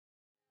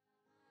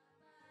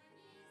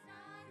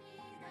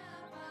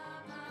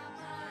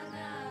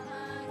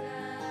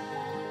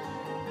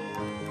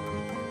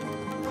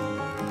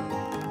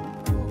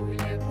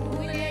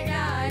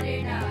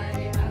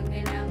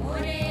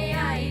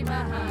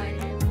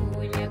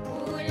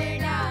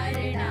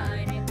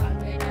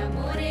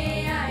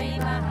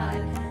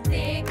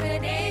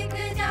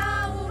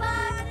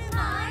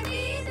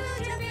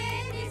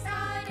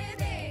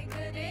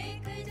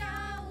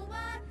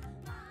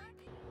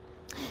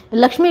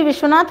Lakshmi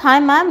Vishwanath,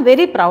 hi ma'am,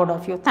 very proud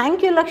of you.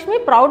 Thank you Lakshmi,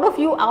 proud of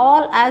you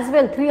all as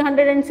well.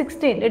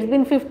 316, it's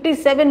been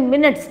 57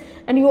 minutes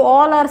and you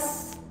all are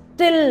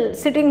still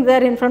sitting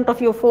there in front of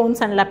your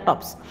phones and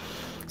laptops.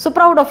 So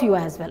proud of you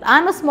as well. I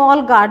am a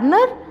small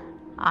gardener,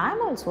 I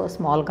am also a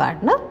small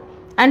gardener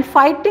and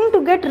fighting to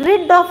get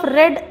rid of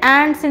red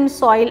ants in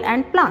soil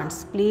and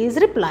plants. Please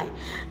reply.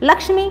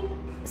 Lakshmi,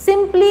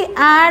 simply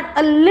add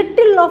a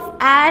little of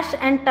ash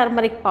and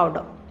turmeric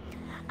powder.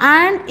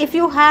 And if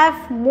you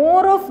have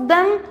more of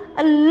them,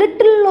 a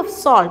little of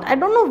salt. I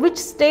don't know which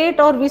state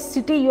or which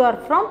city you are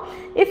from.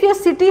 If your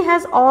city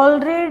has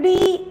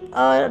already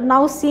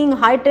now seeing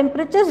high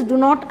temperatures, do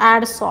not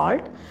add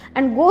salt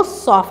and go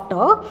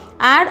softer.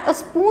 Add a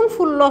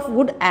spoonful of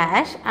wood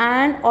ash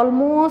and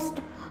almost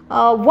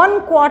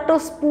 1/4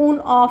 spoon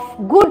of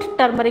good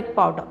turmeric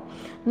powder.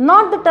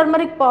 Not the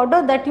turmeric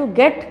powder that you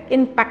get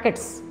in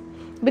packets,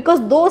 because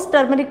those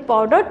turmeric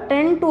powder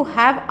tend to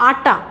have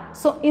atta.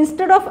 So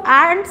instead of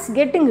ants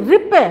getting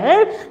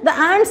repelled, the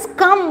ants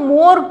come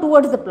more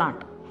towards the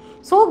plant.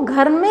 So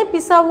घर में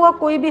पिसा हुआ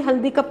कोई भी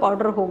हल्दी का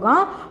powder होगा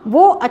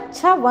वो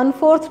अच्छा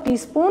 1/4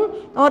 टीस्पून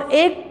और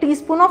 1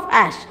 टीस्पून ऑफ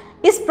ऐश,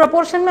 इस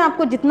प्रोपोर्शन में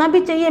आपको जितना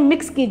भी चाहिए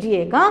मिक्स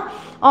कीजिएगा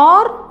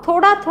और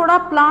थोड़ा थोड़ा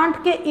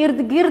प्लांट के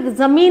इर्द गिर्द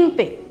जमीन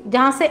पे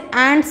जहाँ से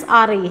एंट्स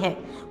आ रही है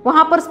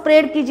वहाँ पर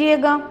स्प्रेड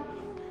कीजिएगा.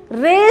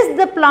 Raise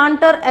the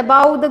planter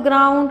about the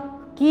ground,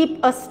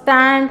 keep a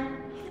stand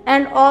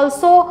and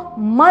also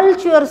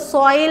mulch your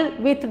soil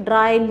with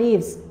dry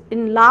leaves.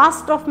 In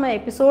last of my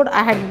episode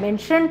I had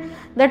mentioned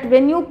that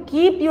when you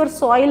keep your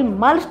soil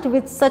mulched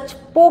with such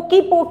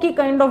pokey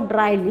kind of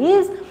dry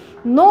leaves,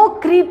 no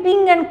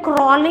creeping and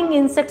crawling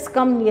insects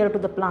come near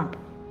to the plant.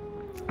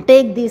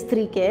 Take these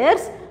 3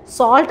 cares: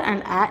 salt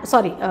and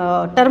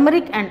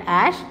turmeric and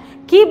ash.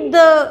 Keep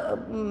the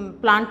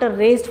planter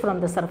raised from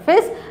the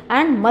surface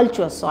and mulch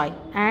your soil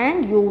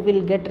and you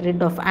will get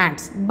rid of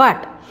ants.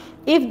 But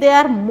if they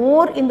are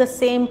more in the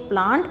same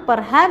plant,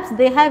 perhaps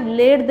they have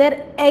laid their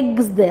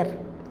eggs there.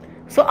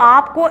 So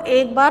आपको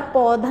एक बार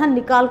पौधा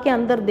निकाल के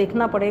अंदर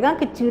देखना पड़ेगा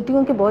कि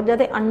चींटियों के बहुत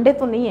ज़्यादा अंडे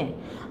तो नहीं है.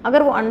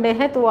 अगर वो अंडे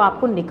हैं तो वो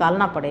आपको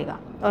निकालना पड़ेगा,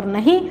 और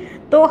नहीं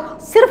तो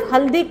सिर्फ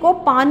हल्दी को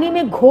पानी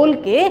में घोल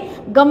के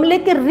गमले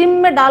के रिम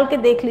में डाल के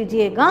देख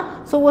लीजिएगा.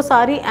 सो वो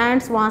सारी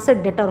एंट्स वहाँ से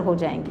डिटर हो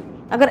जाएंगी.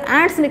 अगर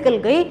एंट्स निकल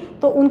गई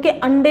तो उनके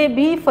अंडे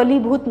भी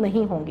फलीभूत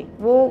नहीं होंगे,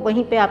 वो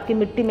वहीं पे आपकी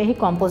मिट्टी में ही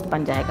कॉम्पोस्ट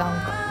बन जाएगा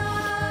उनका.